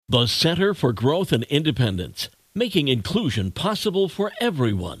The Center for Growth and Independence, making inclusion possible for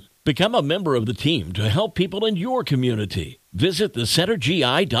everyone. Become a member of the team to help people in your community. Visit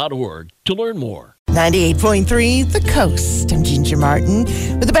thecentergi.org to learn more. 98.3 The Coast. I'm Ginger Martin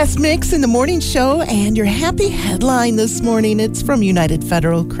with the best mix in the morning show and your happy headline this morning. It's from United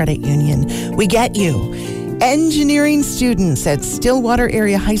Federal Credit Union. We get you. Engineering students at Stillwater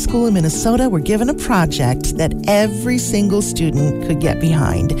Area High School in Minnesota were given a project that every single student could get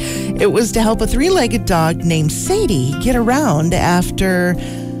behind. It was to help a three-legged dog named Sadie get around after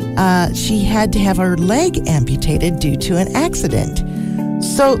she had to have her leg amputated due to an accident.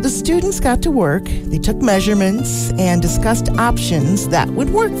 So the students got to work. They took measurements and discussed options that would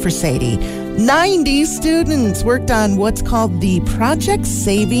work for Sadie. 90 students worked on what's called the Project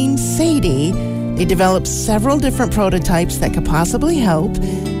Saving Sadie. They developed several different prototypes that could possibly help.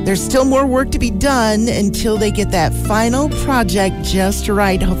 There's still more work to be done until they get that final project just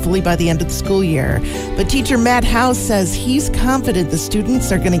right, hopefully by the end of the school year. But teacher Matt House says he's confident the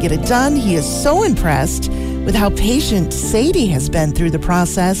students are going to get it done. He is so impressed with how patient Sadie has been through the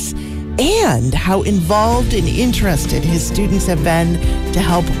process and how involved and interested his students have been to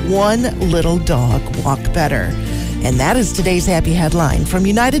help one little dog walk better. And that is today's happy headline from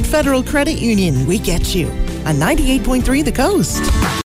United Federal Credit Union. We get you on 98.3 The Coast.